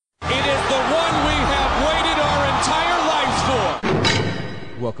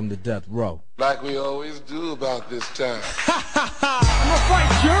Welcome to Death Row. Like we always do about this time. I'm gonna fight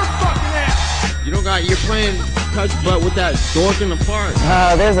your fucking ass! You're playing touch butt with that dork in the park.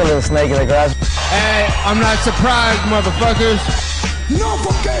 There's a little snake in the grass. Hey, I'm not surprised, motherfuckers. No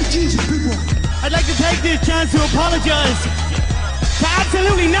fucking Jesus, people. I'd like to take this chance to apologize to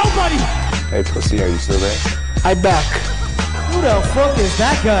absolutely nobody. Hey, pussy, are you still there? I'm back. Who the fuck is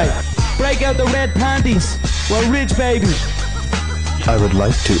that guy? Break out the red panties. We're rich, baby. I would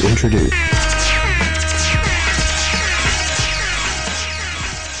like to introduce...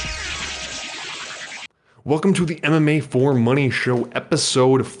 Welcome to the MMA for Money Show,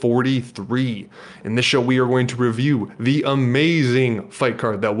 episode 43. In this show, we are going to review the amazing fight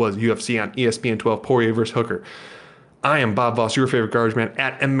card that was UFC on ESPN 12, Poirier vs. Hooker. I am Bob Voss, your favorite garbage man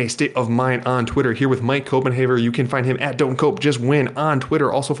at MMA State of Mind on Twitter, here with Mike Copenhaver. You can find him at Don't Cope, Just Win on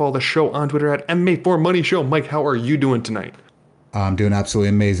Twitter. Also follow the show on Twitter at MMA for Money Show. Mike, how are you doing tonight? I'm doing absolutely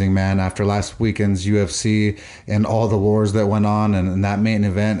amazing, man. After last weekend's UFC and all the wars that went on and that main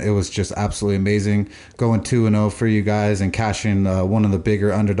event, it was just absolutely amazing. Going 2-0 for you guys and cashing one of the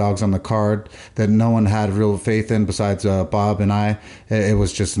bigger underdogs on the card that no one had real faith in besides Bob and I. It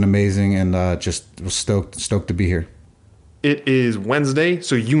was just an amazing and just stoked to be here. It is Wednesday,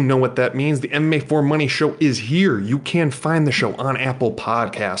 so you know what that means. The MMA for Money Show is here. You can find the show on Apple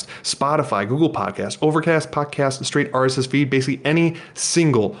Podcast, Spotify, Google Podcast, Overcast Podcast, straight RSS feed, basically any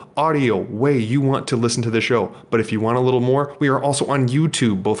single audio way you want to listen to the show. But if you want a little more, we are also on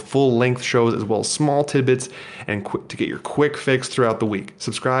YouTube, both full-length shows as well as small tidbits and to get your quick fix throughout the week.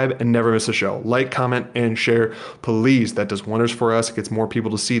 Subscribe and never miss a show. Like, comment, and share, please. That does wonders for us. It gets more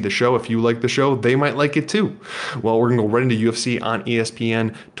people to see the show. If you like the show, they might like it too. Well, we're going to go right into UFC on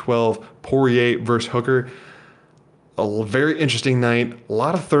ESPN 12, Poirier versus Hooker. A very interesting night, a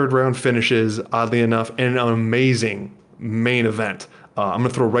lot of third round finishes, oddly enough, and an amazing main event. I'm going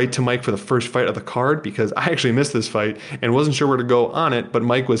to throw right to Mike for the first fight of the card because I actually missed this fight and wasn't sure where to go on it, but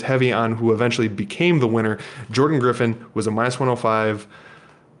Mike was heavy on who eventually became the winner. Jordan Griffin was a minus 105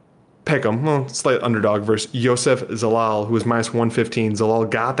 pick'em, well, slight underdog versus Yosef Zalal, who was minus 115. Zalal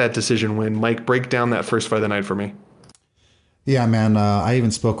got that decision win. Mike, break down that first fight of the night for me. Yeah, man. I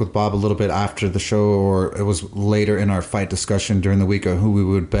even spoke with Bob a little bit after the show, or it was later in our fight discussion during the week of who we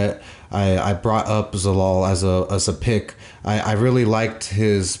would bet. I brought up Zalal as a pick. I really liked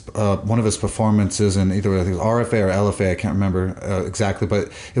his one of his performances in either it was RFA or LFA. I can't remember exactly, but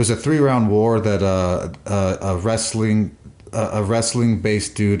it was a 3-round war that a wrestling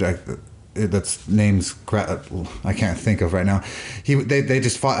based dude. That's names I can't think of right now. They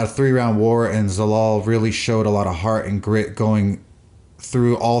just fought a 3-round war, and Zalal really showed a lot of heart and grit going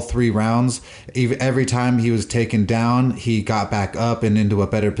through all 3 rounds. Every time he was taken down, he got back up and into a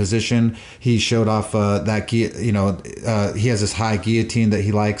better position. He showed off he has this high guillotine that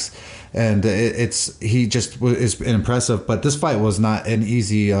he likes, and he just is impressive. But this fight was not an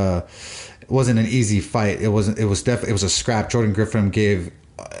easy. Wasn't an easy fight. It was a scrap. Jordan Griffin gave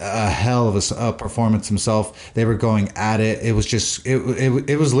a hell of a performance himself. They were going at it. It was just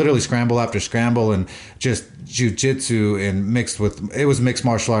it was literally scramble after scramble and just jiu-jitsu and mixed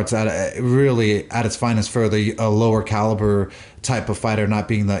martial arts at its finest for a lower caliber type of fighter, not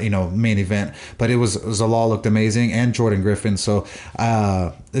being the main event. But Zalal looked amazing, and Jordan Griffin. So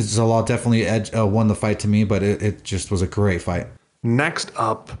Zalal definitely won the fight to me, but it just was a great fight. Next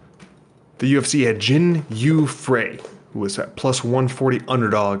up, the UFC had Jin Yu Frey, who was at plus 140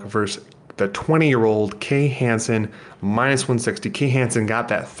 underdog versus the 20-year-old Kay Hansen, minus 160. Kay Hansen got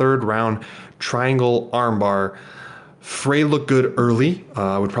that third round triangle armbar. Frey looked good early.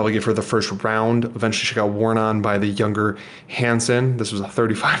 I would probably give her the first round. Eventually, she got worn on by the younger Hansen. This was a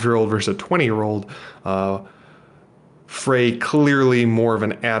 35-year-old versus a 20-year-old. Frey clearly more of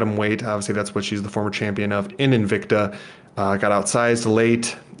an atom weight. Obviously, that's what she's the former champion of in Invicta. Got outsized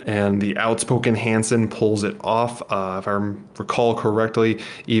late, and the outspoken Hansen pulls it off. If I recall correctly,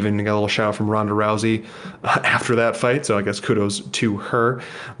 even got a little shout out from Ronda Rousey after that fight, so I guess kudos to her.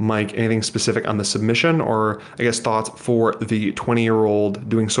 Mike, anything specific on the submission, or I guess thoughts for the 20-year-old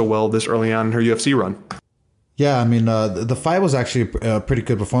doing so well this early on in her UFC run? Yeah, I mean, the fight was actually a pretty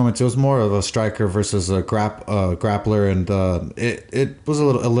good performance. It was more of a striker versus a grappler, and it was a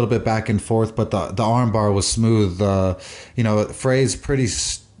little bit back and forth, but the armbar was smooth. Frey's pretty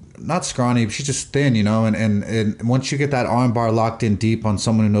not scrawny, she's just thin, and once you get that armbar locked in deep on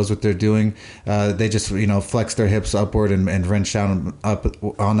someone who knows what they're doing, they just flex their hips upward and wrench down up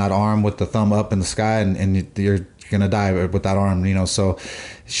on that arm with the thumb up in the sky, and you're gonna die with that arm. So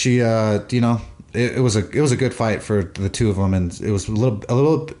she It was a good fight for the two of them, and it was a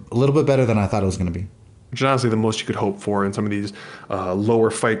little bit better than I thought it was going to be. which is honestly the most you could hope for in some of these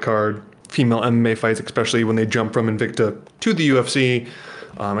lower fight card female MMA fights, especially when they jump from Invicta to the UFC.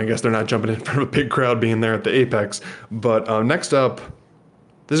 I guess they're not jumping in front of a big crowd being there at the Apex. But next up,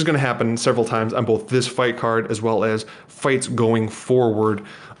 this is going to happen several times on both this fight card as well as fights going forward,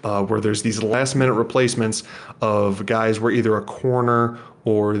 where there's these last-minute replacements of guys where either a corner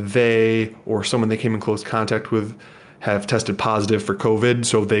or they or someone they came in close contact with have tested positive for COVID,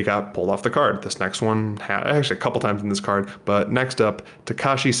 so they got pulled off the card. This next one, actually a couple times in this card, but next up,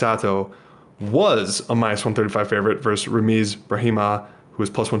 Takashi Sato was a minus 135 favorite versus Ramiz Brahima, who was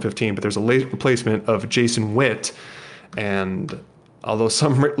plus 115, but there's a late replacement of Jason Witt, and although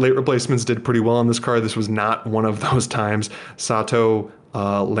some late replacements did pretty well on this card, this was not one of those times. Sato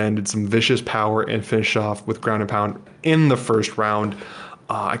landed some vicious power and finished off with ground and pound in the first round.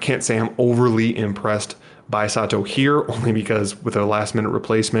 I can't say I'm overly impressed by Sato here, only because with a last-minute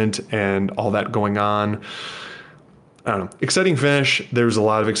replacement and all that going on, I don't know. Exciting finish. There's a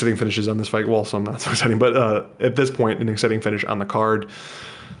lot of exciting finishes on this fight. Well, some not so exciting, but at this point, an exciting finish on the card.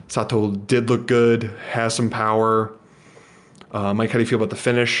 Sato did look good, has some power. Mike, how do you feel about the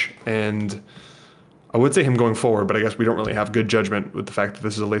finish? And I would say him going forward, but I guess we don't really have good judgment with the fact that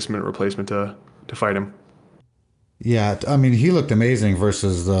this is a last-minute replacement to fight him. Yeah, I mean, he looked amazing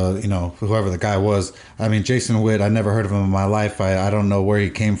versus whoever the guy was. I mean, Jason Witt, I never heard of him in my life. I don't know where he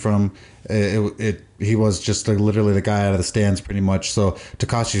came from. He was just literally the guy out of the stands pretty much. So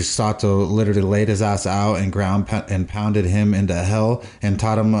Takashi Sato literally laid his ass out and and pounded him into hell and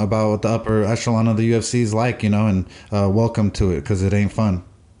taught him about what the upper echelon of the UFC is like, and welcome to it because it ain't fun.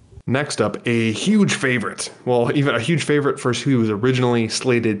 Next up, a huge favorite. Well, even a huge favorite for who he was originally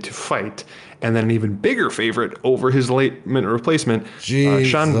slated to fight, and then an even bigger favorite over his late-minute replacement,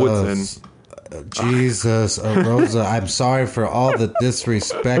 Sean Woodson. Jesus, Rosa, I'm sorry for all the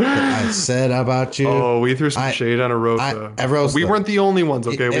disrespect that I said about you. Oh, we threw some shade on Rosa. We weren't the only ones,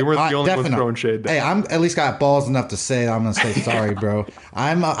 okay? We weren't the only ones throwing shade there. Hey, I'm at least got balls enough to say I'm going to say sorry, bro.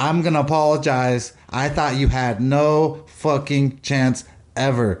 I'm going to apologize. I thought you had no fucking chance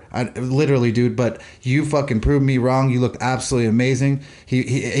ever. Literally, dude, but you fucking proved me wrong. You looked absolutely amazing.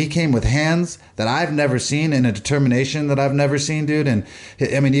 He came with hands that I've never seen and a determination that I've never seen, dude. And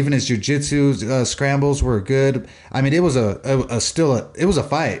I mean, even his jiu-jitsu scrambles were good. I mean, it was it was a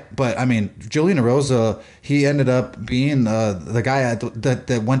fight, but I mean, Julian Erosa, he ended up being the guy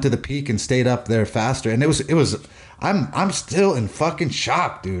that went to the peak and stayed up there faster. And I'm still in fucking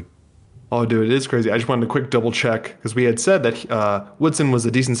shock, dude. Oh, dude, it is crazy. I just wanted a quick double check because we had said that Woodson was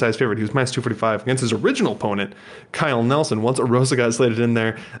a decent sized favorite. He was minus 245 against his original opponent, Kyle Nelson. Once Erosa got slated in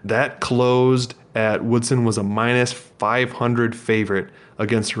there, that closed at Woodson was a minus 500 favorite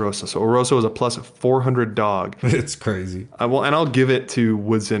against Erosa. So Erosa was a plus 400 dog. It's crazy. And I'll give it to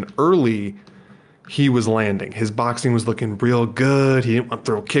Woodson early. He was landing. His boxing was looking real good. He didn't want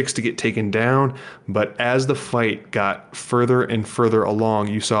to throw kicks to get taken down. But as the fight got further and further along,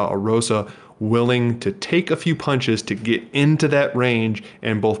 you saw Erosa willing to take a few punches to get into that range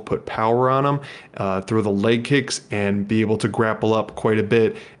and both put power on him, throw the leg kicks, and be able to grapple up quite a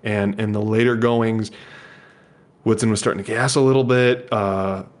bit. And in the later goings, Woodson was starting to gas a little bit.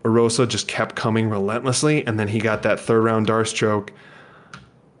 Erosa just kept coming relentlessly, and then he got that third round Darce choke.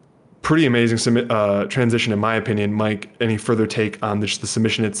 Pretty amazing transition, in my opinion. Mike, any further take on the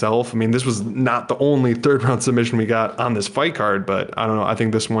submission itself? I mean, this was not the only third round submission we got on this fight card, but I don't know. I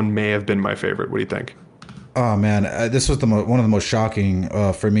think this one may have been my favorite. What do you think? Oh man, this was one of the most shocking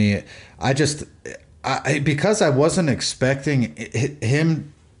for me. Because I wasn't expecting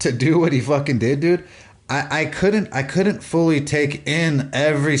him to do what he fucking did, dude. I couldn't fully take in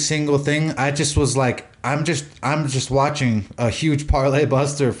every single thing. I just was like, I'm just watching a huge parlay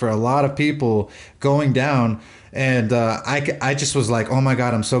buster for a lot of people going down, and I just was like, oh my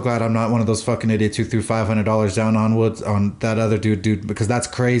god, I'm so glad I'm not one of those fucking idiots who threw $500 down on Woods on that other dude, because that's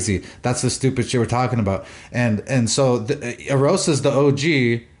crazy. That's the stupid shit we're talking about. And so Erosa's the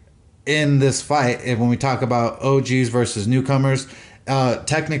OG in this fight, and when we talk about OGs versus newcomers.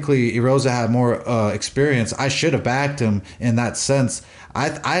 Technically, Erosa had more experience. I should have backed him in that sense.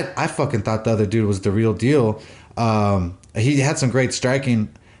 I fucking thought the other dude was the real deal. He had some great striking.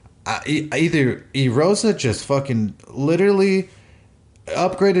 Either Erosa just fucking literally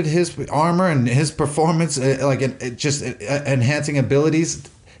upgraded his armor and his performance, just enhancing abilities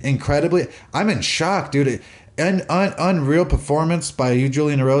incredibly. I'm in shock, dude. Unreal performance by you,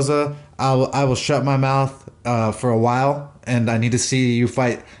 Julian Erosa. I will shut my mouth for a while. And I need to see you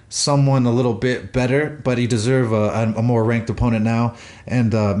fight someone a little bit better, but you deserve a more ranked opponent now.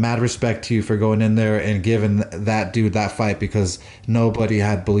 And mad respect to you for going in there and giving that dude that fight, because nobody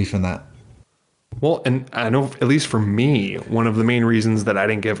had belief in that. Well, and I know, at least for me, one of the main reasons that I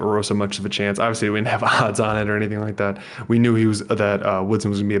didn't give Arosa much of a chance, obviously we didn't have odds on it or anything like that. We knew Woodson was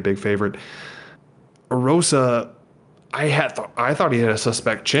going to be a big favorite. Arosa, I thought he had a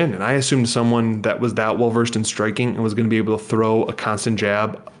suspect chin, and I assumed someone that was that well-versed in striking and was going to be able to throw a constant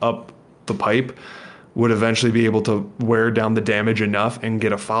jab up the pipe would eventually be able to wear down the damage enough and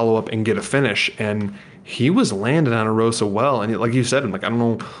get a follow-up and get a finish. And he was landing on Arosa well. And like you said, I don't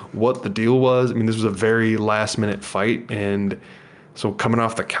know what the deal was. I mean, this was a very last-minute fight. And so coming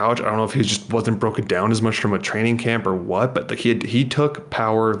off the couch, I don't know if he just wasn't broken down as much from a training camp or what, but he took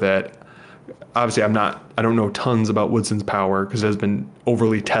power that... Obviously, I don't know tons about Woodson's power because it has been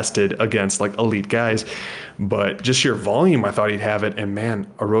overly tested against like elite guys, but just sheer volume, I thought he'd have it. And man,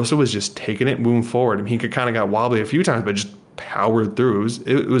 Arosa was just taking it, moving forward. I mean, he kind of got wobbly a few times, but just powered through.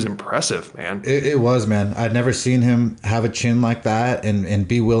 It was impressive, man. It was, man. I'd never seen him have a chin like that and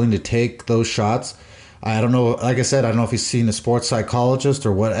be willing to take those shots. I don't know. Like I said, I don't know if he's seen a sports psychologist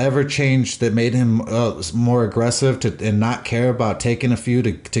or whatever changed that made him more aggressive and not care about taking a few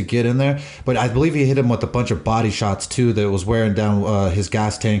to get in there. But I believe he hit him with a bunch of body shots too that was wearing down his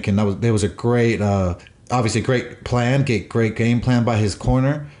gas tank, and there was a great, obviously great plan, great game plan by his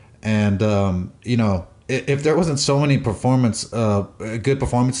corner. And if there wasn't so many good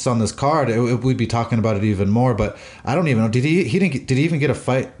performances on this card, we'd be talking about it even more. But I don't even know. Did he even get a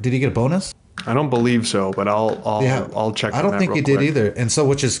fight? Did he get a bonus? I don't believe so, but I'll check. I don't think he did either, and so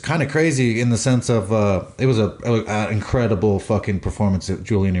which is kind of crazy in the sense of it was an incredible fucking performance at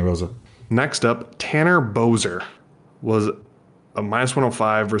Julian Erosa. Next up, Tanner Boser was a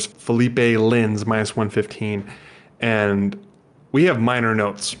 -105 versus Felipe Lins -115, and we have minor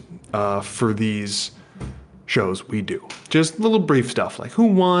notes for these shows. We do just little brief stuff like who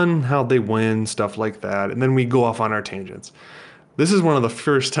won, how'd they win, stuff like that, and then we go off on our tangents. This is one of the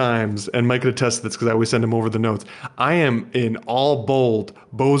first times, and Mike could attest to this because I always send him over the notes. I am in all bold,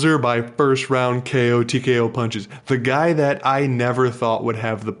 Boser by first round KO, TKO punches. The guy that I never thought would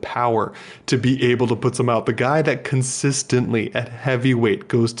have the power to be able to put some out. The guy that consistently at heavyweight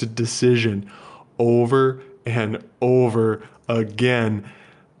goes to decision over and over again.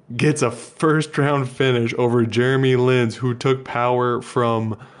 Gets a first round finish over Jeremy Lins, who took power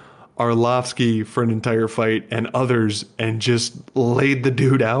from Arlovsky for an entire fight and others and just laid the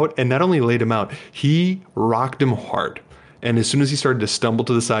dude out. And not only laid him out, he rocked him hard. And as soon as he started to stumble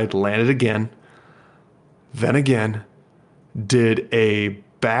to the side, landed again, then again, did a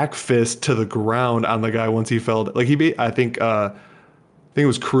back fist to the ground on the guy once he fell. Like I think it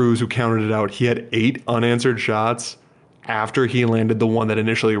was Cruz who counted it out. He had 8 unanswered shots after he landed the one that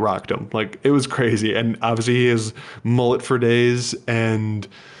initially rocked him. Like, it was crazy. And obviously he has mullet for days, and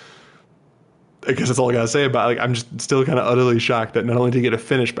I guess that's all I gotta say about it. Like, I'm just still kind of utterly shocked that not only did he get a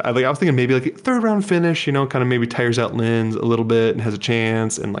finish, but I was thinking maybe like a third round finish, kind of maybe tires out Lins a little bit and has a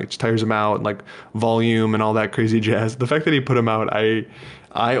chance and like just tires him out and like volume and all that crazy jazz. The fact that he put him out,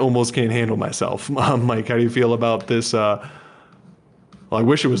 I almost can't handle myself. Mike, how do you feel about this? Well, I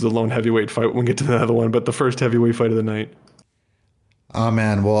wish it was the lone heavyweight fight when we get to the other one, but the first heavyweight fight of the night. Oh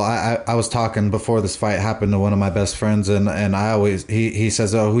man, well I was talking before this fight happened to one of my best friends, and I always he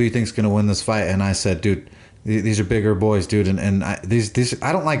says, oh, who do you think's gonna win this fight? And I said, dude, these are bigger boys, dude, and these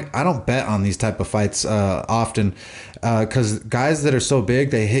I don't bet on these type of fights often because guys that are so big,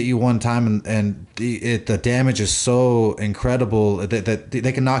 they hit you one time and the damage is so incredible that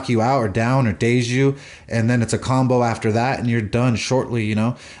they can knock you out or down or daze you, and then it's a combo after that and you're done shortly.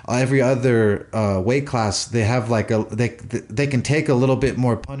 Every other weight class, they have they can take a little bit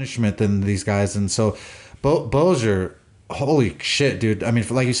more punishment than these guys, and so Boser, holy shit, dude. I mean,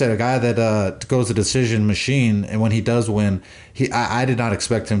 like you said, a guy that goes a decision machine, and when he does win, I did not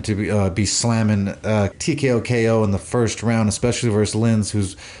expect him to be slamming TKO KO in the first round, especially versus Lins,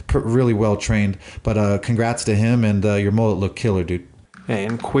 who's really well trained. But congrats to him, and your mullet looked killer, dude.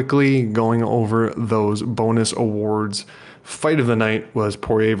 And quickly going over those bonus awards, fight of the night was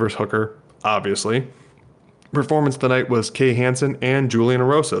Poirier versus Hooker, obviously. Performance of the night was Kay Hansen and Julian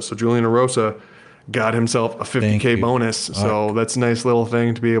Erosa. So Julian Erosa got himself a $50K bonus, so that's a nice little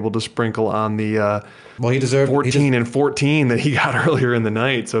thing to be able to sprinkle on the he deserved 14 and 14 that he got earlier in the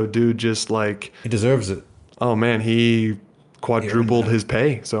night. So dude, just like, he deserves it. Oh man, he quadrupled his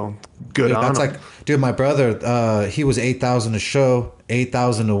pay. So good, dude, on him. Dude, my brother, he was 8,000 to show,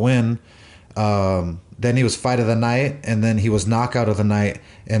 8,000 to win. Then he was fight of the night, and then he was knockout of the night,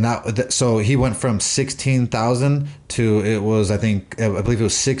 and so he went from 16,000 to I believe it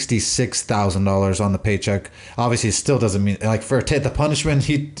was $66,000 on the paycheck. Obviously, it still doesn't mean like for the punishment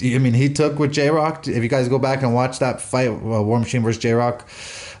he took with J Rock. If you guys go back and watch that fight, War Machine versus J Rock,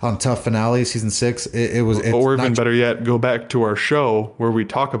 on Tough Finale season 6. It was, or even better yet, go back to our show where we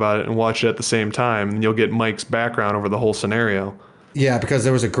talk about it and watch it at the same time, and you'll get Mike's background over the whole scenario. Yeah, because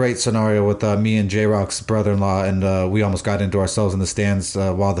there was a great scenario with me and J-Rock's brother-in-law, and we almost got into ourselves in the stands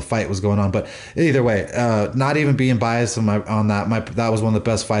while the fight was going on. But either way, not even being biased on that, that was one of the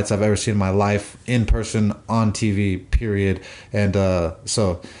best fights I've ever seen in my life, in person, on TV, period. And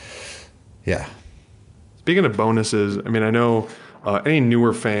so, yeah. Speaking of bonuses, I mean, I know any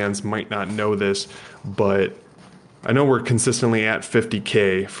newer fans might not know this, but I know we're consistently at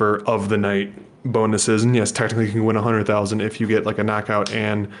 50K for of the night bonuses, and yes, technically you can win 100,000 if you get like a knockout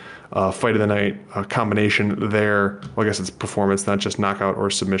and fight of the night combination there. Well, I guess it's performance, not just knockout or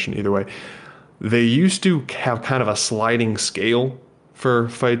submission, either way. They used to have kind of a sliding scale for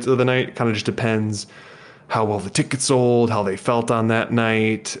fights of the night. It kind of just depends how well the ticket sold, how they felt on that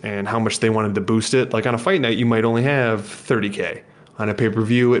night, and how much they wanted to boost it. Like on a fight night, you might only have 30K. On a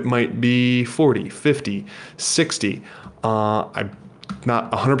pay-per-view, it might be 40, 50, 60. I'm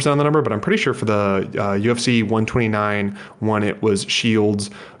not 100% on the number, but I'm pretty sure for the UFC 129 one, it was Shields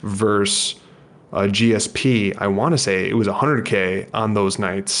versus GSP. I want to say it was 100K on those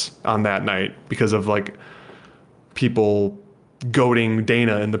nights, on that night, because of like people goading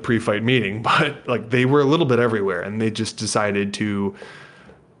Dana in the pre-fight meeting. But like they were a little bit everywhere, and they just decided to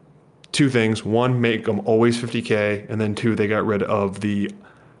two things. One, make them always 50K, and then two, they got rid of the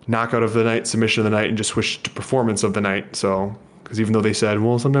knockout of the night, submission of the night, and just switched to performance of the night. So, because even though they said,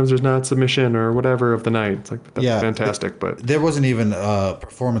 well, sometimes there's not submission or whatever of the night, it's like, that's fantastic. But there wasn't even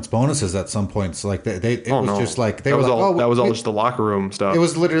performance bonuses at some points. Like it was just like that was all just the locker room stuff. It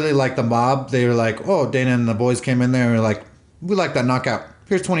was literally like the mob. They were like, oh, Dana and the boys came in there and were like, we like that knockout.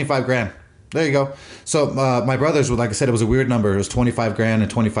 Here's 25 grand. There you go. So my brothers, like I said, it was a weird number. It was 25 grand and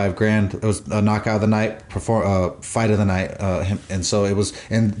 25 grand. It was a knockout of the night, fight of the night. And so it was,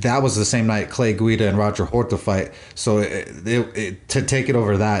 and that was the same night Clay Guida and Roger Horta fight. So to take it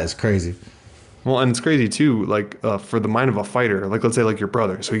over that is crazy. Well, and it's crazy too, like for the mind of a fighter, like let's say like your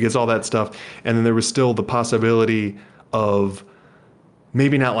brother. So he gets all that stuff. And then there was still the possibility of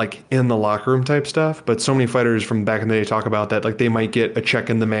maybe not like in the locker room type stuff, but so many fighters from back in the day talk about that. Like they might get a check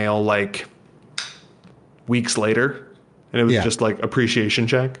in the mail, like weeks later, and it was just like appreciation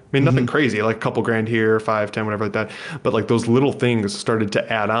check. I mean, nothing crazy, like a couple grand here, 5, 10, whatever like that. But like those little things started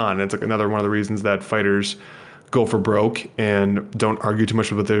to add on. It's like another one of the reasons that fighters go for broke and don't argue too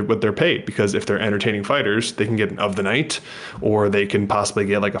much with what they're paid, because if they're entertaining fighters, they can get an of the night, or they can possibly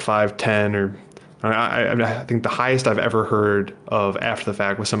get like a 5, 10, or I think the highest I've ever heard of after the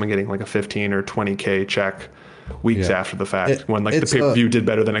fact was someone getting like a 15 or 20K check weeks after the fact, when like the pay-per-view did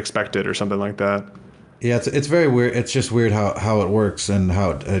better than expected or something like that. Yeah, it's very weird. It's just weird how it works and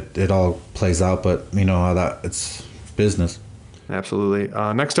how it all plays out. But you know how it's business. Absolutely.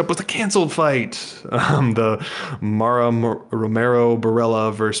 Next up was the canceled fight. The Mara Romero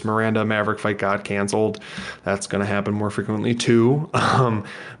Barella versus Miranda Maverick fight got canceled. That's going to happen more frequently too.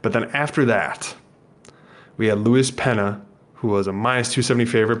 But then after that, we had Luis Pena, who was a minus 270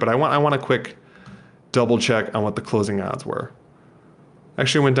 favorite. But I want a quick double check on what the closing odds were.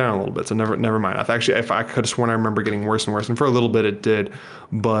 Actually, it went down a little bit, so never mind. If I could have sworn I remember getting worse and worse, and for a little bit it did.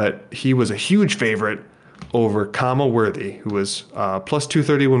 But he was a huge favorite over Kama Worthy, who was plus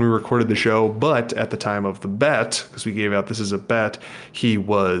 230 when we recorded the show, but at the time of the bet, because we gave out this as a bet, he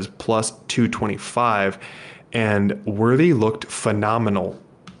was plus 225, and Worthy looked phenomenal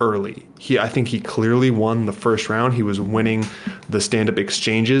early. I think he clearly won the first round. He was winning the stand-up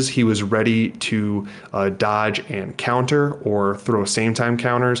exchanges. He was ready to dodge and counter or throw same-time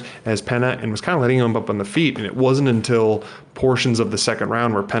counters as Pena, and was kind of letting him up on the feet. And it wasn't until portions of the second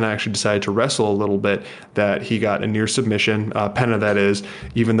round where Pena actually decided to wrestle a little bit that he got a near submission, Pena that is,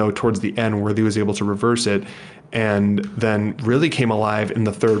 even though towards the end Worthy was able to reverse it, and then really came alive in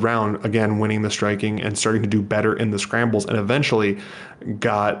the third round, again winning the striking and starting to do better in the scrambles, and eventually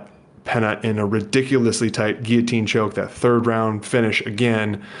got Pena in a ridiculously tight guillotine choke, that third round finish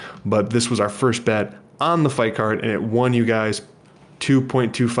again. But this was our first bet on the fight card, and it won you guys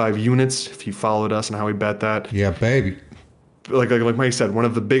 2.25 units if you followed us and how we bet that. Yeah, baby. Like Mike said, one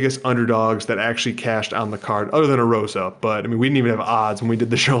of the biggest underdogs that actually cashed on the card, other than Arosa. But I mean, we didn't even have odds when we did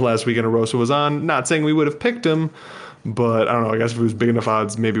the show last week and Arosa was on. Not saying we would have picked him, but I don't know. I guess if it was big enough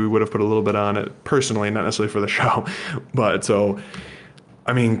odds, maybe we would have put a little bit on it personally, not necessarily for the show. But so,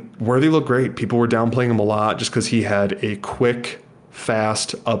 I mean, Worthy looked great. People were downplaying him a lot just because he had a quick,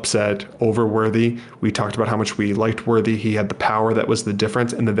 fast upset over Worthy. We talked about how much we liked Worthy. He had the power that was the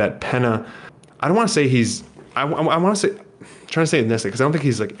difference, and that Pena, I don't want to say he's, I want to say, I'm trying to say it in this because I don't think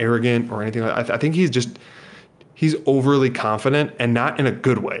he's like arrogant or anything like that. I think he's he's overly confident, and not in a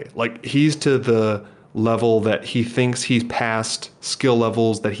good way. Like, he's to the level that he thinks he's past skill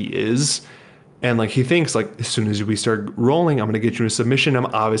levels that he is. And like, he thinks like, as soon as we start rolling, I'm going to get you in a submission. I'm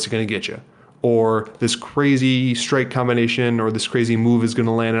obviously going to get you. Or this crazy strike combination or this crazy move is going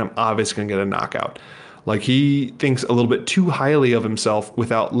to land and I'm obviously going to get a knockout. Like, he thinks a little bit too highly of himself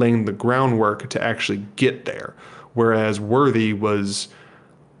without laying the groundwork to actually get there. Whereas Worthy was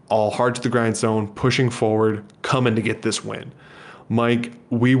all hard to the grindstone, pushing forward, coming to get this win. Mike,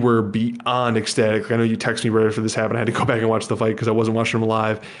 we were beyond ecstatic. I know you texted me right after this happened. I had to go back and watch the fight because I wasn't watching him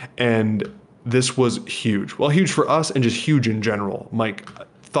live. And this was huge. Well, huge for us and just huge in general. Mike,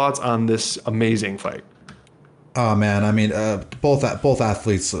 thoughts on this amazing fight? Oh man, I mean, both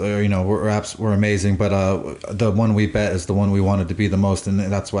athletes, were amazing, but the one we bet is the one we wanted to be the most, and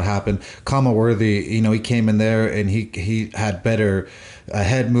that's what happened. Kama Worthy, he came in there and he had better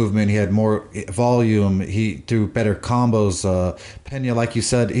head movement, he had more volume, he threw better combos. Pena, like you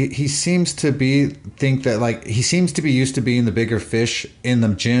said, he seems to be used to being the bigger fish in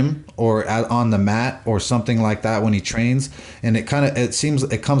the gym or on the mat or something like that when he trains, and it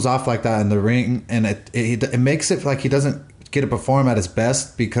comes off like that in the ring, and it makes it like he doesn't get to perform at his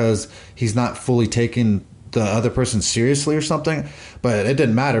best because he's not fully taking the other person seriously or something. But it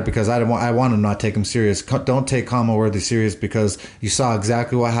didn't matter because I want him not to take him serious. Don't take Kama Worthy serious, because you saw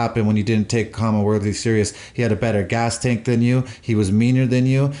exactly what happened when you didn't take Kama Worthy serious. He had a better gas tank than you. He was meaner than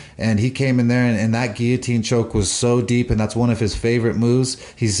you, and he came in there and that guillotine choke was so deep, and that's one of his favorite moves.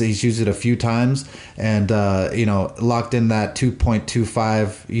 He's used it a few times, and locked in that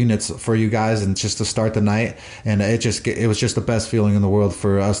 2.25 units for you guys, and just to start the night. And it was just the best feeling in the world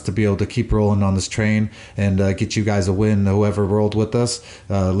for us to be able to keep rolling on this train and get you guys a win. Whoever rolled with us,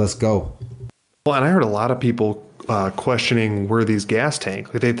 let's go. Well, and I heard a lot of people questioning Worthy's gas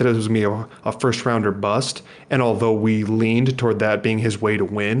tank. Like, they thought it was going to be a first rounder bust. And although we leaned toward that being his way to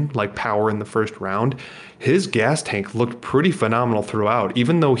win, like power in the first round, his gas tank looked pretty phenomenal throughout,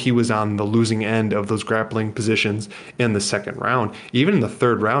 even though he was on the losing end of those grappling positions in the second round. Even in the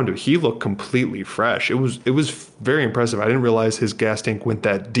third round, he looked completely fresh. It was very impressive. I didn't realize his gas tank went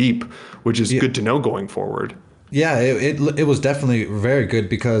that deep, which is good to know going forward. Yeah, it was definitely very good,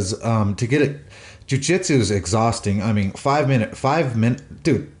 because to get it, jiu-jitsu is exhausting. I mean, 5 minutes,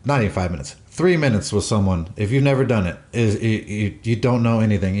 dude, not even 5 minutes. 3 minutes with someone, if you've never done it, is you don't know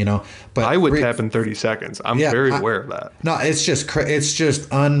anything, But I would tap in 30 seconds. I'm very aware of that. No, it's just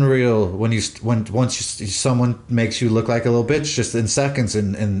unreal once someone makes you look like a little bitch just in seconds,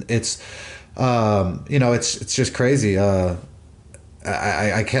 and it's it's just crazy.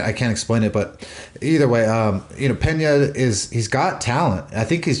 I can't explain it, but either way, Pena he's got talent. I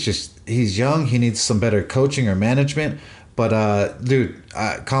think he's young. He needs some better coaching or management. But dude,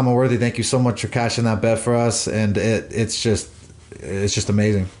 Kama Worthy, thank you so much for cashing that bet for us, and it's just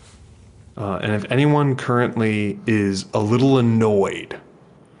amazing. And if anyone currently is a little annoyed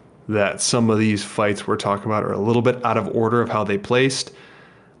that some of these fights we're talking about are a little bit out of order of how they placed,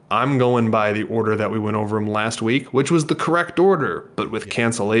 I'm going by the order that we went over them last week, which was the correct order, but with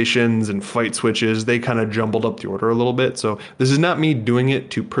cancellations and fight switches, they kind of jumbled up the order a little bit. So this is not me doing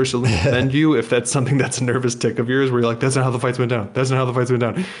it to personally offend you. If that's something that's a nervous tick of yours where you're like, that's not how the fights went down. That's not how the fights went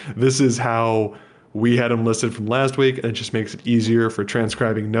down. This is how we had them listed from last week, and it just makes it easier for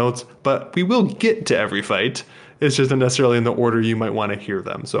transcribing notes. But we will get to every fight. It's just not necessarily in the order you might want to hear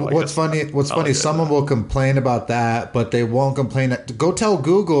them. So what's funny, someone will complain about that, but they won't complain. Go tell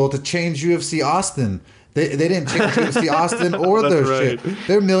Google to change UFC Austin. They didn't change UFC Austin or their shit.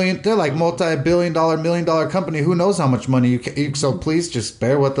 They're like multi-billion dollar, $1 million company. Who knows how much money you so please just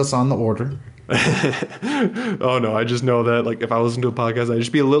bear with us on the order. Oh no, I just know that like if I listened to a podcast, I would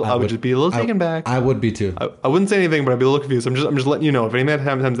just be a little taken back. I would be too. I wouldn't say anything, but I'd be a little confused. I'm just letting you know, if anything that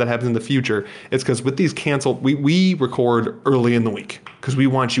happens in the future, it's because with these canceled, we record early in the week because we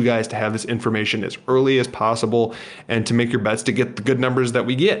want you guys to have this information as early as possible and to make your bets to get the good numbers that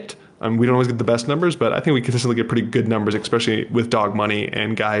we get. We don't always get the best numbers, but I think we consistently get pretty good numbers, especially with dog money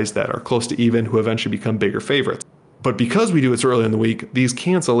and guys that are close to even who eventually become bigger favorites. But because we do it so early in the week, these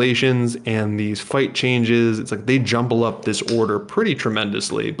cancellations and these fight changes, it's like they jumble up this order pretty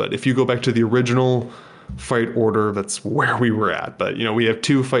tremendously. But if you go back to the original fight order, that's where we were at. But, we have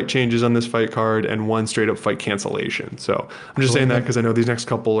 2 fight changes on this fight card and 1 straight up fight cancellation. So I'm just saying that because I know these next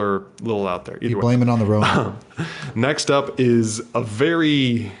couple are a little out there. You blame it on the road. Next up is a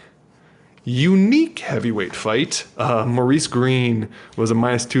very unique heavyweight fight. Maurice Green was a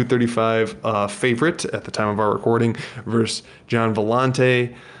minus 235 favorite at the time of our recording versus John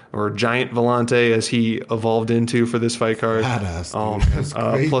Vellante, or Giant Vellante as he evolved into for this fight card.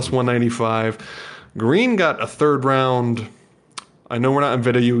 Badass, plus 195. Green got a third round. I know we're not in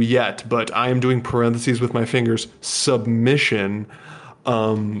video yet, but I am doing parentheses with my fingers. Submission.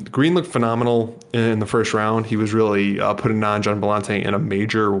 Green looked phenomenal in the first round. He was really putting on John Vellante in a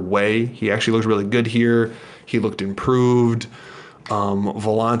major way. He actually looked really good here. He looked improved.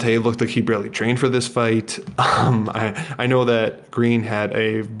 Vellante looked like he barely trained for this fight. I know that Green had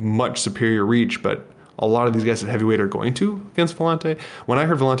a much superior reach, but a lot of these guys at heavyweight are going to against Vellante. When I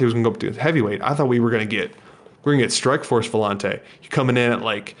heard Vellante was going to go up to heavyweight, I thought we're going to get Strikeforce Vellante. You're coming in at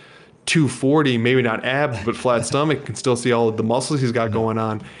like 240, maybe not abs, but flat stomach. Can still see all of the muscles he's got going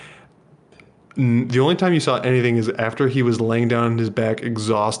on. The only time you saw anything is after he was laying down on his back,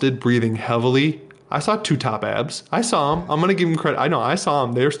 exhausted, breathing heavily. I saw 2 top abs. I saw them. I'm going to give him credit. I know, I saw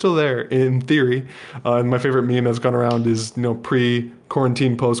them. They're still there in theory. And my favorite meme that's gone around is,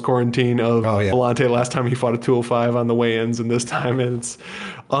 pre-quarantine, post-quarantine of Vellante last time he fought at 205 on the weigh-ins, and this time it's,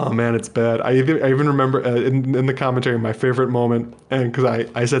 oh man, it's bad. I even remember in the commentary my favorite moment, and because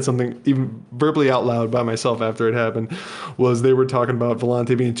I said something even verbally out loud by myself after it happened, was they were talking about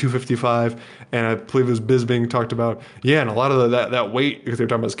Vellante being 255, and I believe it was Bisping talked about, and a lot of that weight, because they were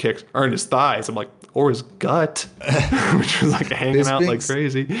talking about his kicks, are in his thighs. I'm like, or his gut, which was like hanging out like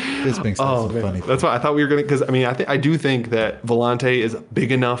crazy. Bisping's funny. That's why I thought we were going to, because I do think that Vellante is a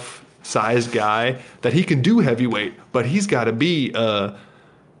big enough size guy that he can do heavyweight, but he's got to be a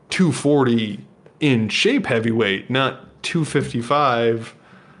 240 in shape heavyweight, not 255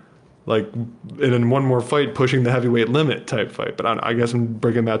 like in one more fight pushing the heavyweight limit type fight. But I guess I'm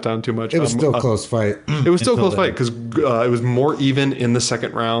breaking that down too much. It was still a close fight. It was still a close fight because it was more even in the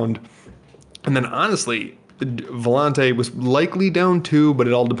second round. And then honestly, Vellante was likely down 2, but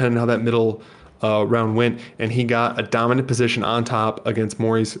it all depended on how that middle round went. And he got a dominant position on top against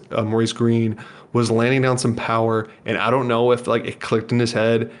Maurice Green, was landing down some power. And I don't know if it clicked in his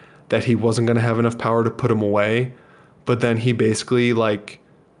head that he wasn't going to have enough power to put him away. But then he basically he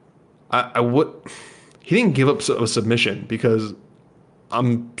didn't give up a submission because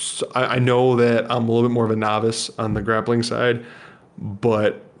I know that I'm a little bit more of a novice on the grappling side,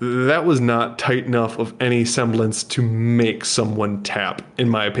 but that was not tight enough of any semblance to make someone tap, in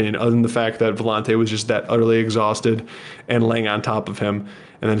my opinion, other than the fact that Vellante was just that utterly exhausted and laying on top of him.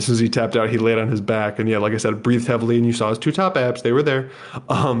 And then as soon as he tapped out, he laid on his back. And like I said, breathed heavily, and you saw his 2 top abs. They were there.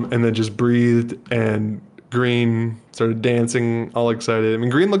 And then just breathed, and Green started dancing all excited.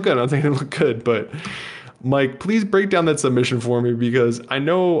 Green looked good. I don't think he looked good, but Mike, please break down that submission for me, because I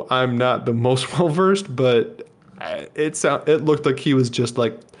know I'm not the most well-versed, but it looked like he was just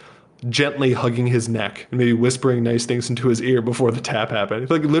gently hugging his neck and maybe whispering nice things into his ear before the tap happened.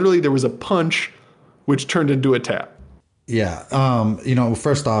 Literally there was a punch which turned into a tap. Yeah.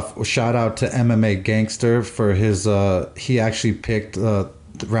 First off, shout out to MMA Gangster for his, he actually picked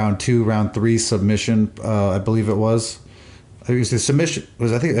round 2, round 3 submission. I believe it was. It was a submission.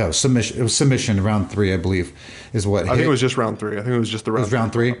 Submission. It was submission round 3, I believe, is what. I think it was just round 3. I think it was just the round. It was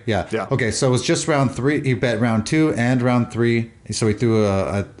round 3. Yeah. Yeah. Okay, so it was just round 3. He bet round 2 and round 3. So he threw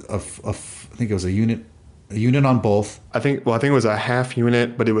I think it was a unit on both. I think it was a half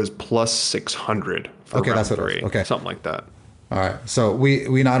unit, but it was plus 600. Okay, that's what it was. Okay, something like that. All right, so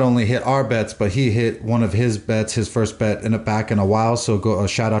we not only hit our bets, but he hit one of his bets, his first bet back in a while. So go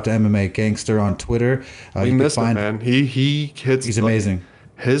shout out to MMA Gangster on Twitter. We missed him, man. He hits. He's amazing.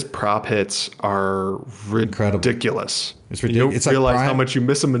 His prop hits are ridiculous. It's ridiculous. You don't realize how much you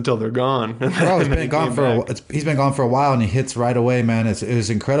miss them until they're gone. Bro, he's been gone for a while, and he hits right away, man. It was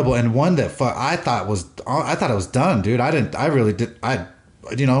incredible. And one that I thought it was done, dude.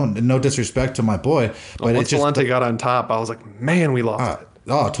 No disrespect to my boy, but once Vellante got on top, I was like, man, we lost it.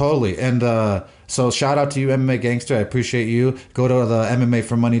 Oh, totally. And so shout out to you, MMA Gangster. I appreciate you. Go to the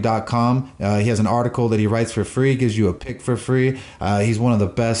MMAforMoney.com. He has an article that he writes for free, gives you a pick for free. He's one of the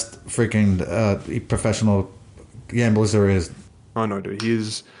best freaking professional gamblers there is. Oh no, dude,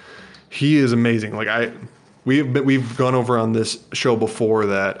 he is amazing. We've gone over on this show before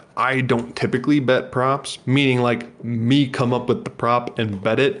that I don't typically bet props, meaning me come up with the prop and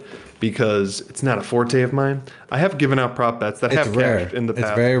bet it, because it's not a forte of mine. I have given out prop bets that have cashed in the past.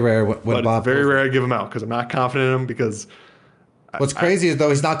 It's very rare when Bob. It's very rare I give them out because I'm not confident in them. Because what's crazy is though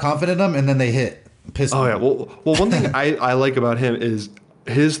he's not confident in them and then they hit. Oh yeah. Well, one thing I like about him is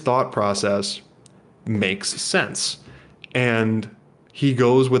his thought process makes sense, and he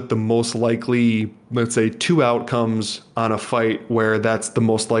goes with the most likely, let's say, 2 outcomes on a fight where that's the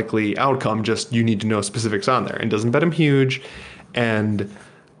most likely outcome. Just you need to know specifics on there, and doesn't bet him huge. And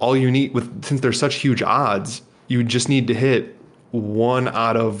all you need since there's such huge odds, you just need to hit 1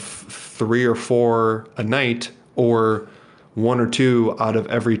 out of 3 or 4 a night, or one or two out of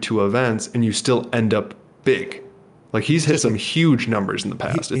every two events, and you still end up big. Like, he's hit some huge numbers in the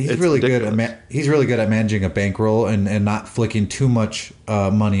past. He's really good at managing a bankroll and not flicking too much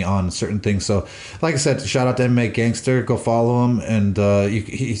money on certain things. So, like I said, shout out to MMA Gangster. Go follow him, and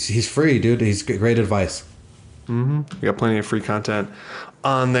he's free, dude. He's great advice. You got plenty of free content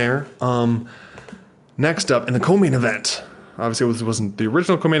on there. Next up, in the co-main event, obviously it wasn't the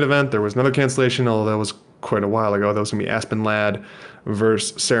original co-main event. There was another cancellation, although that was quite a while ago. That was going to be Aspen Ladd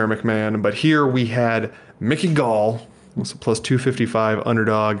versus Sarah McMahon. But here we had Mickey Gall, was a plus 255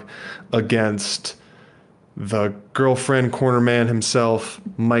 underdog, against the girlfriend corner man himself,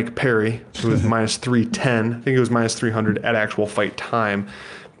 Mike Perry, who was minus 310. I think it was minus 300 at actual fight time.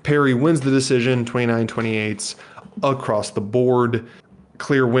 Perry wins the decision, 29-28 across the board.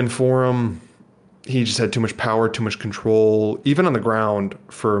 Clear win for him. He just had too much power, too much control. Even on the ground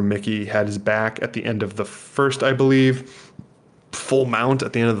for Mickey, had his back at the end of the first, I believe. Full mount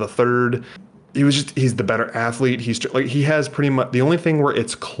at the end of the third. He's the better athlete. He has pretty much the only thing where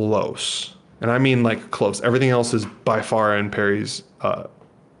it's close. And I mean like close. Everything else is by far in Perry's,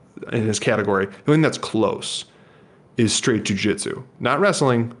 in his category. The only thing that's close is straight jiu-jitsu. Not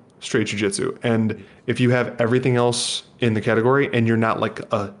wrestling, straight jiu-jitsu. And if you have everything else in the category and you're not like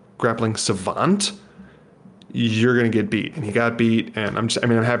a grappling savant, you're going to get beat. And he got beat. And I'm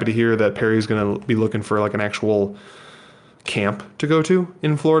happy to hear that Perry's going to be looking for like an actual camp to go to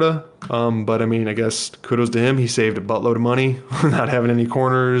in Florida. But I mean, I guess kudos to him. He saved a buttload of money not having any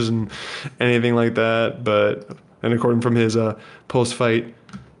corners and anything like that. And according from his post-fight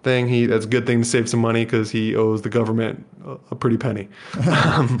thing, that's a good thing to save some money because he owes the government a pretty penny.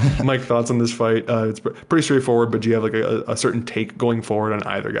 Mike, thoughts on this fight? It's pretty straightforward, but do you have like a certain take going forward on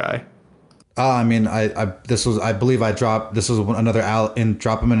either guy? I believe I dropped, this was another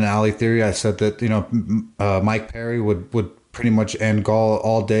drop him in an alley theory. I said that, Mike Perry would pretty much end Gall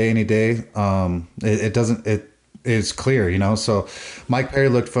all day, any day. It's clear, so Mike Perry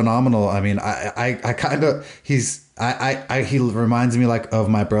looked phenomenal. I mean, he reminds me like of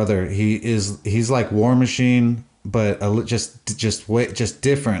my brother. He's like War Machine, but just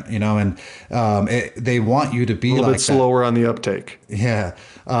different, and they want you to be a little bit slower on the uptake. Yeah.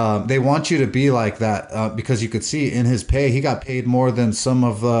 They want you to be like that because you could see in his pay, he got paid more than some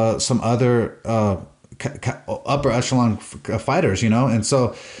other upper echelon fighters, and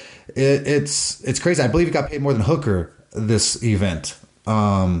so it's crazy. I believe he got paid more than Hooker this event,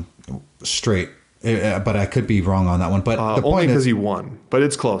 straight. But I could be wrong on that one. But the only point because is, he won. But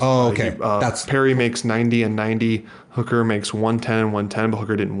it's close. Oh, okay. Perry makes 90 and 90. Hooker makes 110 and 110, but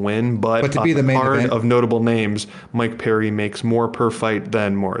Hooker didn't win. But to be the main event of notable names, Mike Perry makes more per fight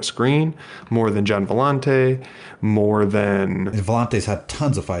than Morris Green, more than John Vellante, more than... Vellante's had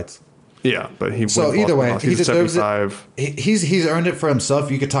tons of fights. Yeah, but he... So either way, he deserves 75. it. He's earned it for himself.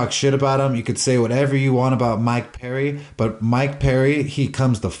 You could talk shit about him. You could say whatever you want about Mike Perry. But Mike Perry, he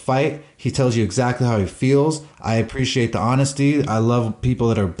comes to fight. He tells you exactly how he feels. I appreciate the honesty. I love people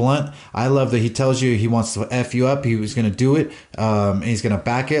that are blunt. I love that he tells you he wants to F you up. He was going to do it. And he's going to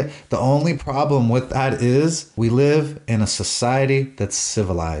back it. The only problem with that is we live in a society that's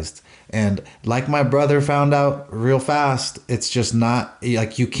civilized. And like my brother found out real fast, it's just not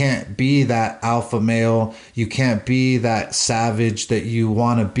like you can't be that alpha male. You can't be that savage that you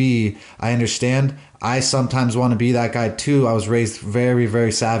want to be. I understand. I sometimes want to be that guy too. I was raised very,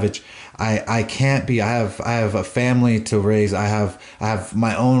 very savage. I can't be. I have a family to raise. I have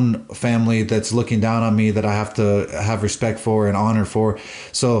my own family that's looking down on me that I have to have respect for and honor for.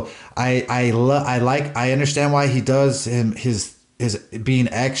 So I understand why he does his being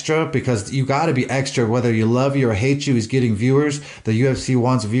extra, because you got to be extra whether you love you or hate you. He's getting viewers. The UFC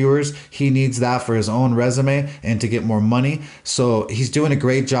wants viewers. He needs that for his own resume and to get more money. So he's doing a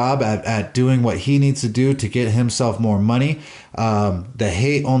great job at doing what he needs to do to get himself more money. The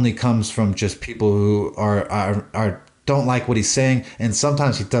hate only comes from just people who are don't like what he's saying, and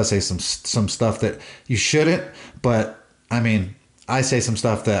sometimes he does say some stuff that you shouldn't, but I mean, I say some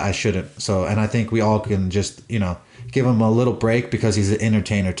stuff that I shouldn't. So, and I think we all can just, give him a little break because he's an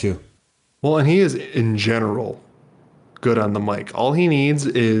entertainer too. Well, and he is in general good on the mic. All he needs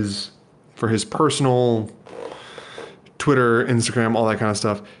is for his personal Twitter, Instagram, all that kind of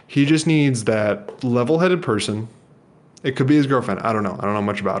stuff. He just needs that level-headed person. It could be his girlfriend. I don't know. I don't know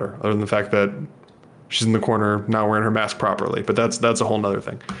much about her other than the fact that she's in the corner not wearing her mask properly. But that's a whole nother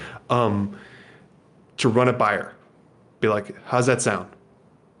thing. To run it by her. Be like, how's that sound?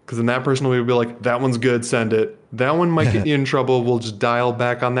 Because then that person will be like, that one's good, send it. That one might get you in trouble. We'll just dial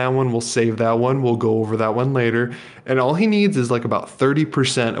back on that one. We'll save that one. We'll go over that one later. And all he needs is like about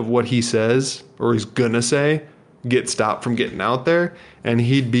 30% of what he says or he's going to say get stopped from getting out there, and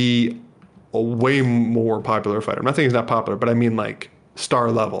he'd be a way more popular fighter. I'm not saying he's not popular, but I mean like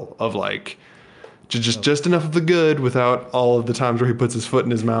star level of like just enough of the good without all of the times where he puts his foot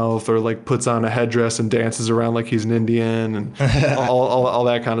in his mouth or like puts on a headdress and dances around like he's an Indian and all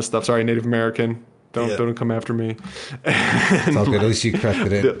that kind of stuff. Sorry, Native American. Don't come after me. It's all good. At least you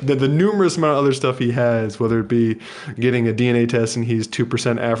corrected it. The numerous amount of other stuff he has, whether it be getting a DNA test and he's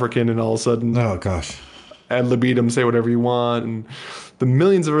 2% African and all of a sudden, oh gosh, ad libitum, say whatever you want, and the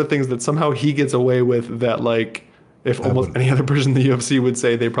millions of other things that somehow he gets away with that, like, if almost any other person in the UFC would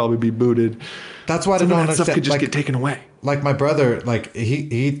say, they'd probably be booted. That's why I don't understand. Stuff could just get taken away. Like my brother, like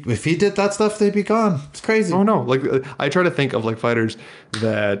he if he did that stuff, they'd be gone. It's crazy. Oh no! Like I try to think of like fighters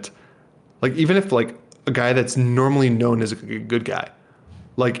that, like even if like a guy that's normally known as a good guy,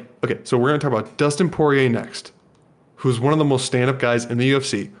 like okay, so we're gonna talk about Dustin Poirier next, who's one of the most stand-up guys in the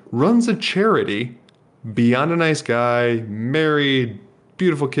UFC, runs a charity, beyond a nice guy, married,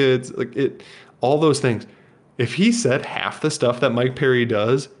 beautiful kids, like it, all those things. If he said half the stuff that Mike Perry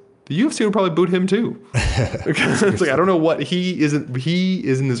does, the UFC would probably boot him too. Because it's like I don't know what he isn't. He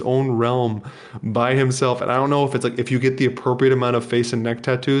is in his own realm by himself, and I don't know if it's like if you get the appropriate amount of face and neck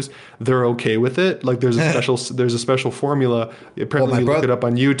tattoos, they're okay with it. Like there's a special formula. Apparently, you look it up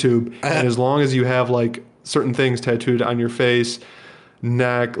on YouTube, and as long as you have like certain things tattooed on your face,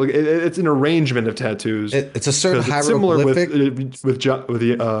 neck, like it's an arrangement of tattoos. It's a certain hieroglyphic. Similar with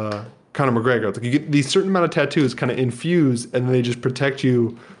the Conor McGregor. It's like you get these certain amount of tattoos kind of infuse, and they just protect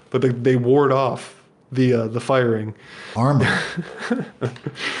you. But they ward off the firing. Armor.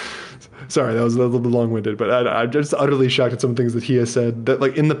 Sorry, that was a little bit long-winded, but I'm just utterly shocked at some things that he has said. That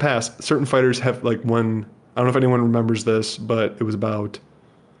like in the past, certain fighters have like one. I don't know if anyone remembers this, but it was about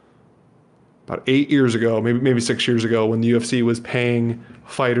 8 years ago, maybe 6 years ago, when the UFC was paying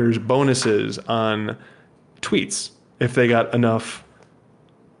fighters bonuses on tweets if they got enough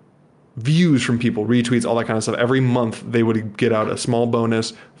views from people, retweets, all that kind of stuff. Every month they would get out a small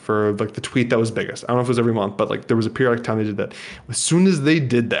bonus for like the tweet that was biggest. I don't know if it was every month, but like there was a periodic time they did that. As soon as they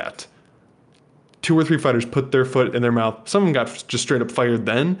did that, 2 or 3 fighters put their foot in their mouth. Some of them got just straight up fired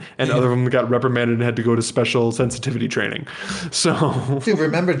then, and other of them got reprimanded and had to go to special sensitivity training. So, dude,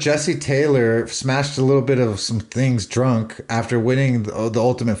 remember Jesse Taylor smashed a little bit of some things drunk after winning the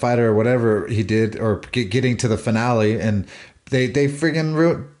Ultimate Fighter or whatever he did, or getting to the finale, and they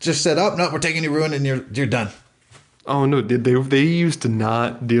friggin' just said, "Oh no, we're taking you ruin and you're done." Oh no, they used to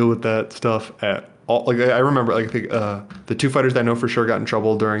not deal with that stuff at all. Like I remember, like the 2 fighters that I know for sure got in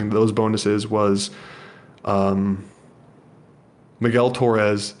trouble during those bonuses was Miguel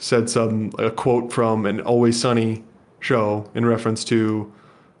Torres said a quote from an Always Sunny show in reference to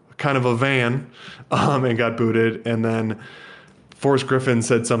kind of a van and got booted, and then Forrest Griffin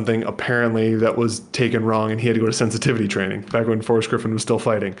said something apparently that was taken wrong, and he had to go to sensitivity training back when Forrest Griffin was still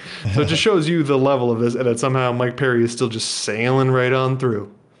fighting. So it just shows you the level of this, and that somehow Mike Perry is still just sailing right on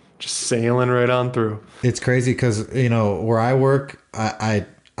through. It's crazy because, where I work, I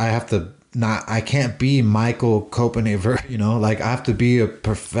have to not, I can't be Michael Copenhaver, like I have to be a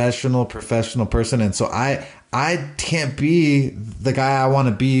professional person. And so I can't be the guy I want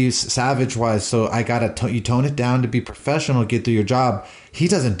to be savage wise. So I gotta you tone it down to be professional, get through your job. He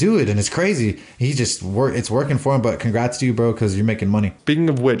doesn't do it, and it's crazy. He just it's working for him. But congrats to you, bro, because you're making money. Speaking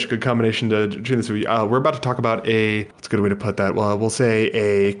of which, good combination to train this with you. We're about to talk about what's a good way to put that? Well, we'll say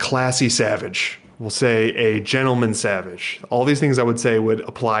a classy savage. We'll say a gentleman savage. All these things I would say would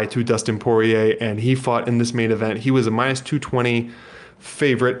apply to Dustin Poirier, and he fought in this main event. He was a minus 220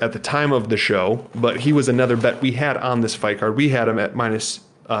 favorite at the time of the show, but he was another bet we had on this fight card. We had him at minus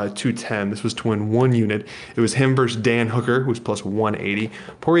 210. This was to win 1 unit. It was him versus Dan Hooker, who was plus 180.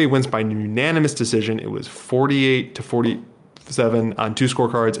 Poirier wins by unanimous decision. It was 48 to 47 on 2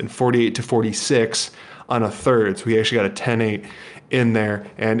 scorecards and 48 to 46 on a third. So he actually got a 10-8 in there,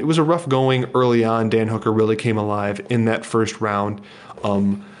 and it was a rough going early on. Dan Hooker really came alive in that first round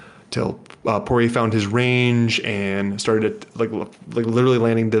till Poirier found his range and started like literally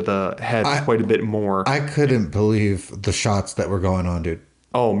landing to the head quite a bit more. I couldn't believe the shots that were going on, dude.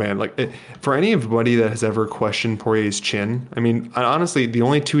 Oh man, for anybody that has ever questioned Poirier's chin, I mean, honestly, the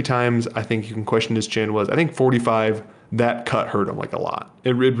only 2 times I think you can question his chin was, I think 45, that cut hurt him like a lot.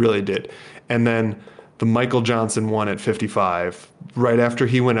 It really did. And then the Michael Johnson one at 55, right after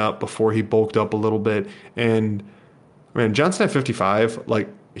he went up, before he bulked up a little bit. And man, Johnson at 55, like,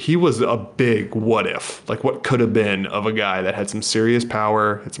 he was a big what if, like what could have been of a guy that had some serious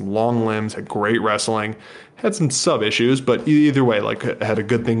power, had some long limbs, had great wrestling, had some sub issues, but either way, like had a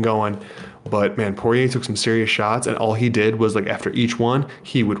good thing going. But man, Poirier took some serious shots, and all he did was like after each one,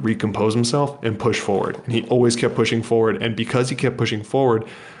 he would recompose himself and push forward. And he always kept pushing forward. And because he kept pushing forward,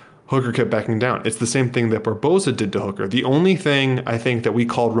 Hooker kept backing down. It's the same thing that Barboza did to Hooker. The only thing I think that we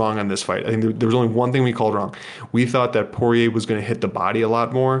called wrong on this fight, I think there was only one thing we called wrong. We thought that Poirier was going to hit the body a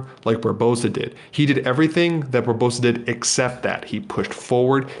lot more like Barboza did. He did everything that Barboza did except that. He pushed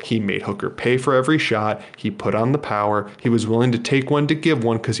forward. He made Hooker pay for every shot. He put on the power. He was willing to take one to give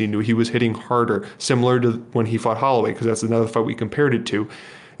one because he knew he was hitting harder, similar to when he fought Holloway, because that's another fight we compared it to.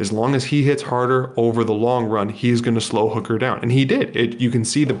 As long as he hits harder over the long run, he's going to slow Hooker down. And he did. You can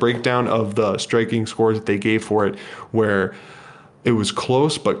see the breakdown of the striking scores that they gave for it, where it was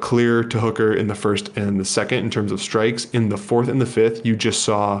close but clear to Hooker in the first and the second in terms of strikes. In the fourth and the fifth, in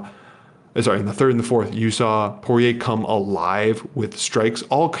the third and the fourth, you saw Poirier come alive with strikes,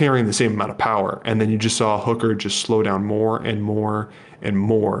 all carrying the same amount of power. And then you just saw Hooker just slow down more and more and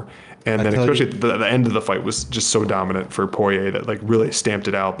more. And then especially the end of the fight was just so dominant for Poirier that like really stamped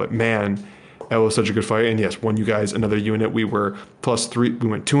it out. But man, that was such a good fight. And yes, won you guys another unit. We were +3. We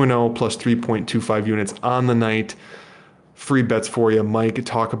went 2-0 plus 3.25 units on the night. Free bets for you. Mike,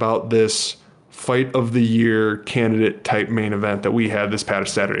 talk about this fight of the year candidate type main event that we had this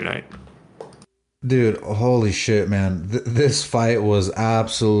past Saturday night. Dude, holy shit, man. This fight was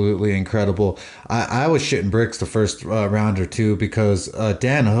absolutely incredible. I was shitting bricks the first round or two because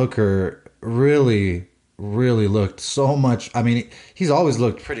Dan Hooker really, really looked so much. I mean, he's always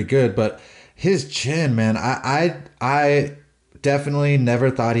looked pretty good, but his chin, man, I definitely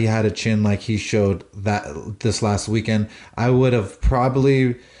never thought he had a chin like he showed this last weekend. I would have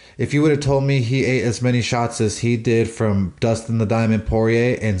probably... If you would have told me he ate as many shots as he did from Dustin the Diamond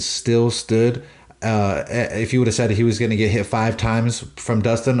Poirier and still stood... if you would have said he was going to get hit 5 times from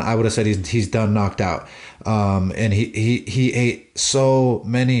Dustin, I would have said he's done knocked out. And he ate so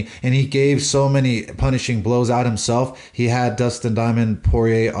many, and he gave so many punishing blows out himself. He had Dustin Diamond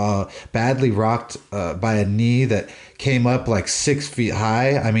Poirier badly rocked by a knee that came up like 6 feet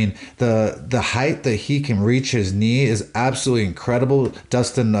high. I mean, the height that he can reach his knee is absolutely incredible.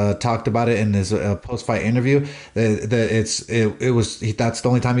 Dustin talked about it in his post-fight interview. That's the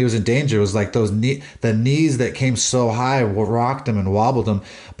only time he was in danger. It was like the knees that came so high rocked him and wobbled him.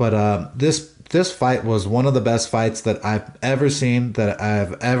 But this fight was one of the best fights that I've ever seen, that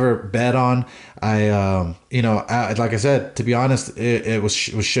I've ever bet on. Like I said, to be honest, it was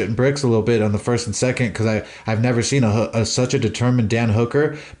shitting bricks a little bit on the first and second because I've never seen such a determined Dan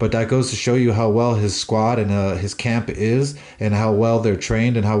Hooker. But that goes to show you how well his squad and his camp is, and how well they're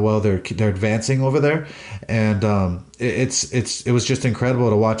trained and how well they're advancing over there. And it was just incredible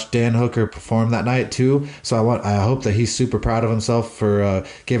to watch Dan Hooker perform that night too. So I hope that he's super proud of himself for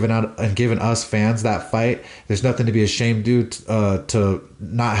giving us fans that fight. There's nothing to be ashamed to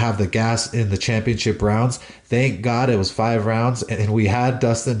not have the gas in the championship rounds. Thank God it was 5 rounds, and we had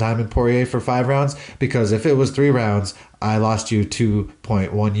Dustin Diamond Poirier for 5 rounds, because if it was 3 rounds, I lost you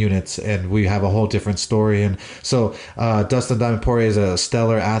 2.1 units, and we have a whole different story. And so Dustin Diamond Poirier is a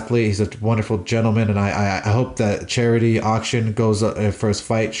stellar athlete. He's a wonderful gentleman, and I hope that charity auction goes for his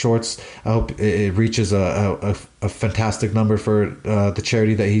fight shorts. I hope it reaches a fantastic number for the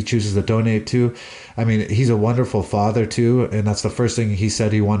charity that he chooses to donate to. I mean, he's a wonderful father too, and that's the first thing he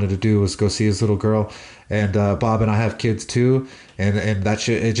said he wanted to do was go see his little girl. And Bob and I have kids too, and that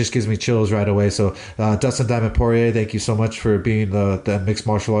shit, it just gives me chills right away. So Dustin Diamond Poirier, thank you so much for being the mixed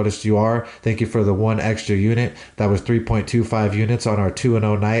martial artist you are. Thank you for the 1 extra unit. That was 3.25 units on our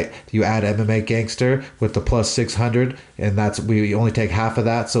 2-0 night. You add MMA Gangster with the plus 600, and we only take half of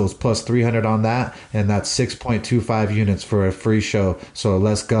that, so it's plus 300 on that, and that's 6.25 units for a free show. So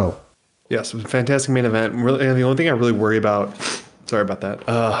let's go. Yes, it was a fantastic main event. Really, the only thing I really worry about, sorry about that,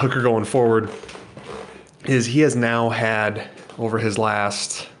 Hooker going forward, is he has now had over his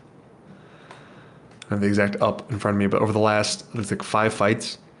last, I don't have the exact up in front of me, but over the last, it's like 5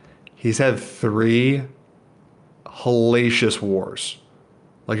 fights, he's had 3 hellacious wars.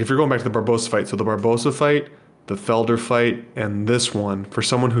 Like if you're going back to the Barboza fight, so the Barboza fight, the Felder fight, and this one, for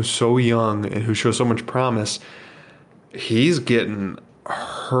someone who's so young and who shows so much promise, he's getting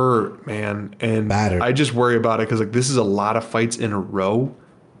hurt, man. And battered. I just worry about it because like this is a lot of fights in a row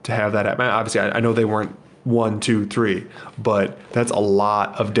to have that happen. Obviously, I know they weren't 1, 2, 3, but that's a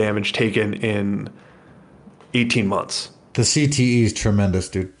lot of damage taken in 18 months. The CTE is tremendous,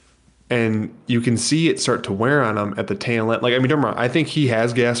 dude. And you can see it start to wear on him at the tail end. Like, I mean, don't get me wrong, I think he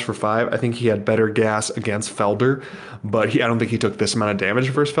has gas for 5. I think he had better gas against Felder, but I don't think he took this amount of damage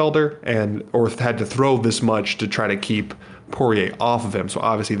versus Felder or had to throw this much to try to keep Poirier off of him. So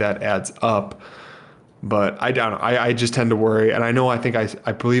obviously that adds up. But I don't know. I just tend to worry, and I know I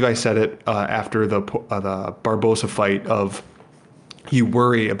believe I said it after the Barbosa fight of you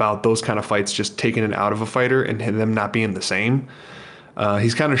worry about those kind of fights just taking it out of a fighter and them not being the same.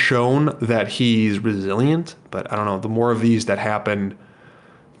 He's kind of shown that he's resilient, but I don't know. The more of these that happen,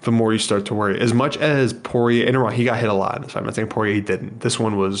 the more you start to worry. As much as Poirier, and he got hit a lot in this fight. I'm not saying Poirier didn't. This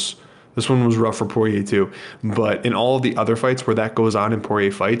one was rough for Poirier too. But in all of the other fights where that goes on in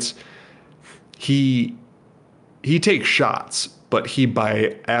Poirier fights, he takes shots, but he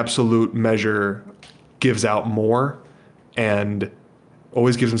by absolute measure gives out more and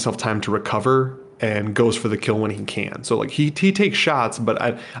always gives himself time to recover and goes for the kill when he can. So like he takes shots, but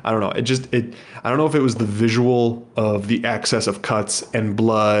I don't know. I don't know if it was the visual of the excess of cuts and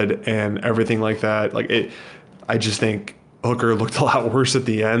blood and everything like that. I just think Hooker looked a lot worse at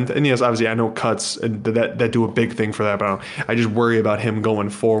the end. And yes, obviously I know cuts and that do a big thing for that, but I just worry about him going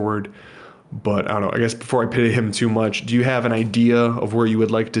forward. But I don't know. I guess before I pity him too much, do you have an idea of where you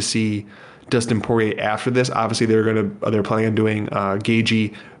would like to see Dustin Poirier after this? Obviously, they're planning on doing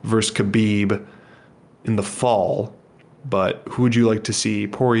Gaethje versus Khabib in the fall. But who would you like to see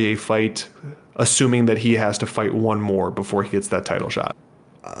Poirier fight, assuming that he has to fight one more before he gets that title shot?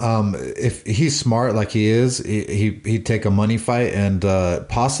 If he's smart like he is, he'd take a money fight and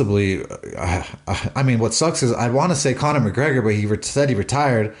possibly. I mean, what sucks is I want to say Conor McGregor, but he said he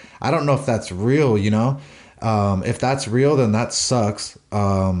retired. I don't know if that's real. If that's real, then that sucks.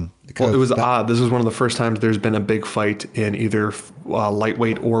 Well, it was odd. This was one of the first times there's been a big fight in either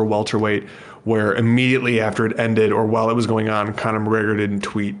lightweight or welterweight, where immediately after it ended or while it was going on, Conor McGregor didn't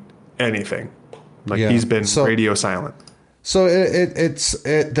tweet anything. He's been radio silent. So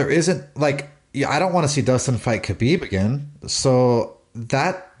there isn't I don't want to see Dustin fight Khabib again. So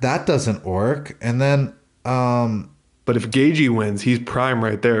that doesn't work. And then, but if Gaethje wins, he's prime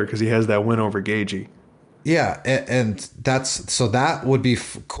right there because he has that win over Gaethje. Yeah, and that would be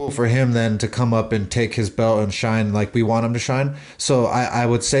cool for him then to come up and take his belt and shine like we want him to shine. So I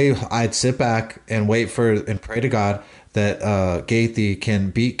would say I'd sit back and wait for and pray to God that Gaethje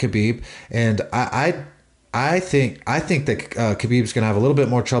can beat Khabib, and I think that Khabib's gonna have a little bit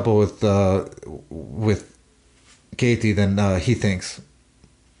more trouble with Gaethje than he thinks.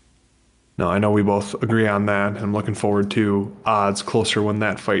 No, I know we both agree on that. I'm looking forward to odds closer when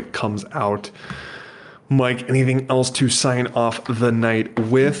that fight comes out. Mike, anything else to sign off the night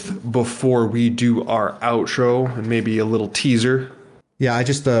with before we do our outro and maybe a little teaser? Yeah, I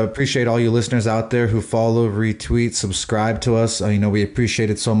just appreciate all you listeners out there who follow, retweet, subscribe to us. We appreciate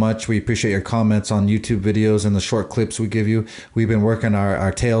it so much. We appreciate your comments on YouTube videos and the short clips we give you. We've been working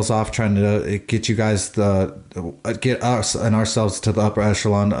our tails off trying to get you guys get us and ourselves to the upper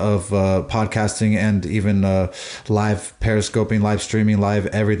echelon of podcasting and even live periscoping, live streaming, live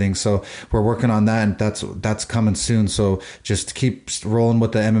everything. So we're working on that, and that's coming soon. So just keep rolling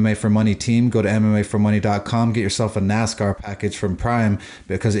with the MMA for Money team. Go to MMAforMoney.com. Get yourself a NASCAR package from Prime.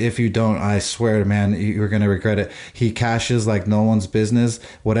 Because if you don't, I swear, man, you're gonna regret it. He cashes like no one's business.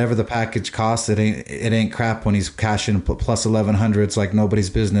 Whatever the package costs, it ain't crap when he's cashing plus 1,100. It's like nobody's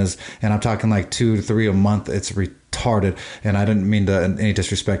business, and I'm talking like 2 to 3 a month. It's retarded, and I didn't mean to any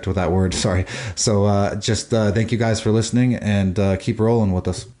disrespect with that word. Sorry. So just thank you guys for listening, and keep rolling with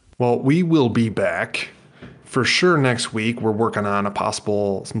us. Well, we will be back for sure next week. We're working on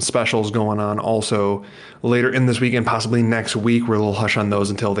some specials going on also later in this week and possibly next week. We're a little hush on those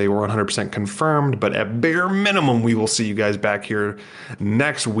until they were 100% confirmed, but at bare minimum, we will see you guys back here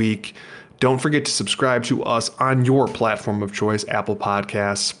next week. Don't forget to subscribe to us on your platform of choice: Apple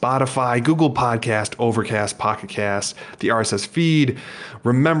Podcasts, Spotify, Google Podcast, Overcast, Pocket Cast, the RSS feed.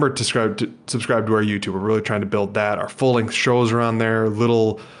 Remember to subscribe to our YouTube. We're really trying to build that. Our full-length shows are on there,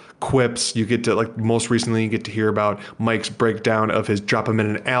 little quips. You get to, most recently, you get to hear about Mike's breakdown of his drop him in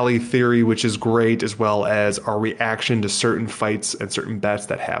an alley theory, which is great, as well as our reaction to certain fights and certain bets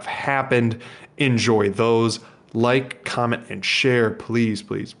that have happened. Enjoy those. Like, comment, and share. Please,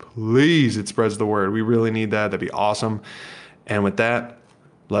 please, please. It spreads the word. We really need that. That'd be awesome. And with that,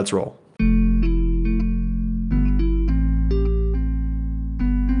 let's roll.